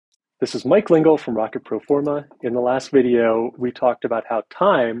This is Mike Lingle from Rocket Proforma. In the last video, we talked about how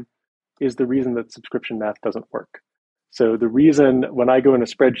time is the reason that subscription math doesn't work. So the reason when I go in a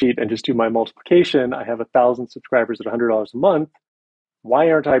spreadsheet and just do my multiplication, I have 1,000 subscribers at $100 a month.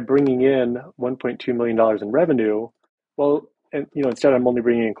 Why aren't I bringing in $1.2 million in revenue? Well, instead I'm only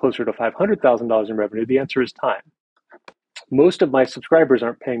bringing in closer to $500,000 in revenue. The answer is time. Most of my subscribers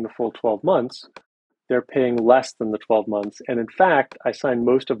aren't paying the full 12 months. They're paying less than the 12 months. And in fact, I sign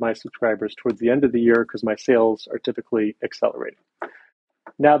most of my subscribers towards the end of the year because my sales are typically accelerating.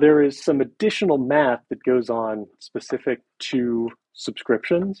 Now, there is some additional math that goes on specific to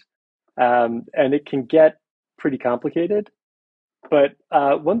subscriptions, and it can get pretty complicated. But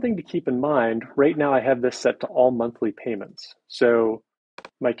one thing to keep in mind, right now I have this set to all monthly payments. So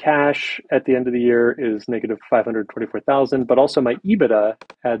my cash at the end of the year is negative 524,000, but also my EBITDA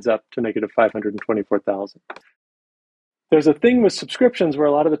adds up to negative 524,000. There's a thing with subscriptions where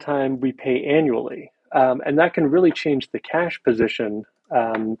a lot of the time we pay annually, and that can really change the cash position.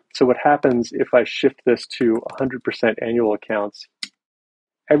 So what happens if I shift this to 100% annual accounts?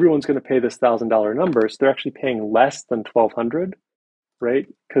 Everyone's going to pay this $1,000 number, so they're actually paying less than $1,200, right?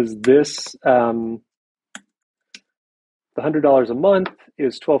 Because this the $100 a month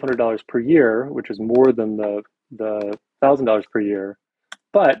is $1,200 per year, which is more than the $1,000 per year.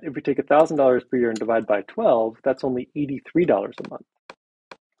 But if we take $1,000 per year and divide by 12, that's only $83 a month.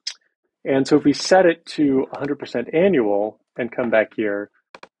 And so if we set it to 100% annual and come back here,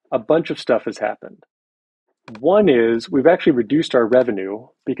 a bunch of stuff has happened. One is we've actually reduced our revenue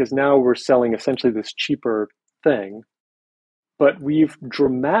because now we're selling essentially this cheaper thing. But we've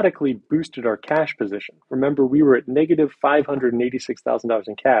dramatically boosted our cash position. Remember, we were at negative $586,000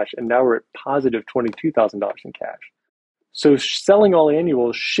 in cash, and now we're at positive $22,000 in cash. So selling all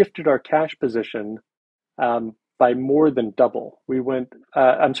annuals shifted our cash position by more than double. We went,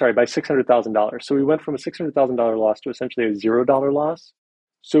 by $600,000. So we went from a $600,000 loss to essentially a $0 loss.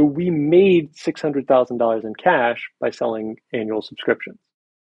 So we made $600,000 in cash by selling annual subscriptions.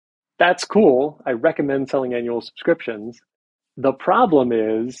 That's cool. I recommend selling annual subscriptions. The problem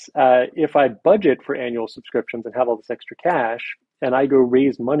is if I budget for annual subscriptions and have all this extra cash and I go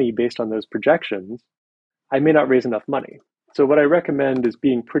raise money based on those projections, I may not raise enough money. So what I recommend is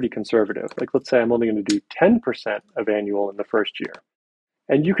being pretty conservative. Like, let's say I'm only going to do 10% of annual in the first year.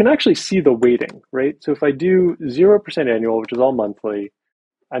 And you can actually see the weighting, right? So if I do 0% annual, which is all monthly,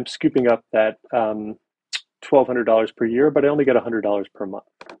 I'm scooping up that $1,200 per year, but I only get $100 per month.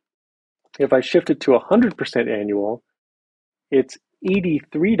 If I shift it to 100% annual, it's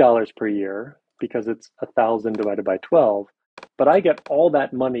 $83 per year because it's 1,000 divided by 12, but I get all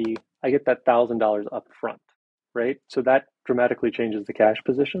that money, I get that $1,000 up front, right? So that dramatically changes the cash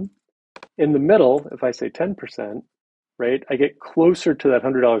position. In the middle, if I say 10%, right, I get closer to that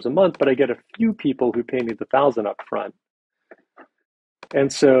 $100 a month, but I get a few people who pay me the 1,000 up front. And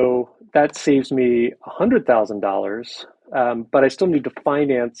so that saves me $100,000, but I still need to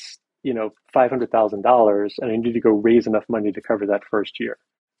finance $500,000, and I need to go raise enough money to cover that first year.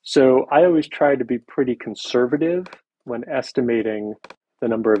 So I always try to be pretty conservative when estimating the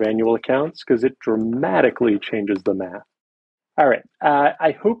number of annual accounts because it dramatically changes the math. All right,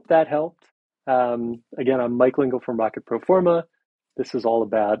 I hope that helped. Again, I'm Mike Lingle from Rocket Proforma. This is all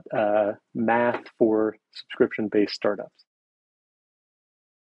about math for subscription-based startups.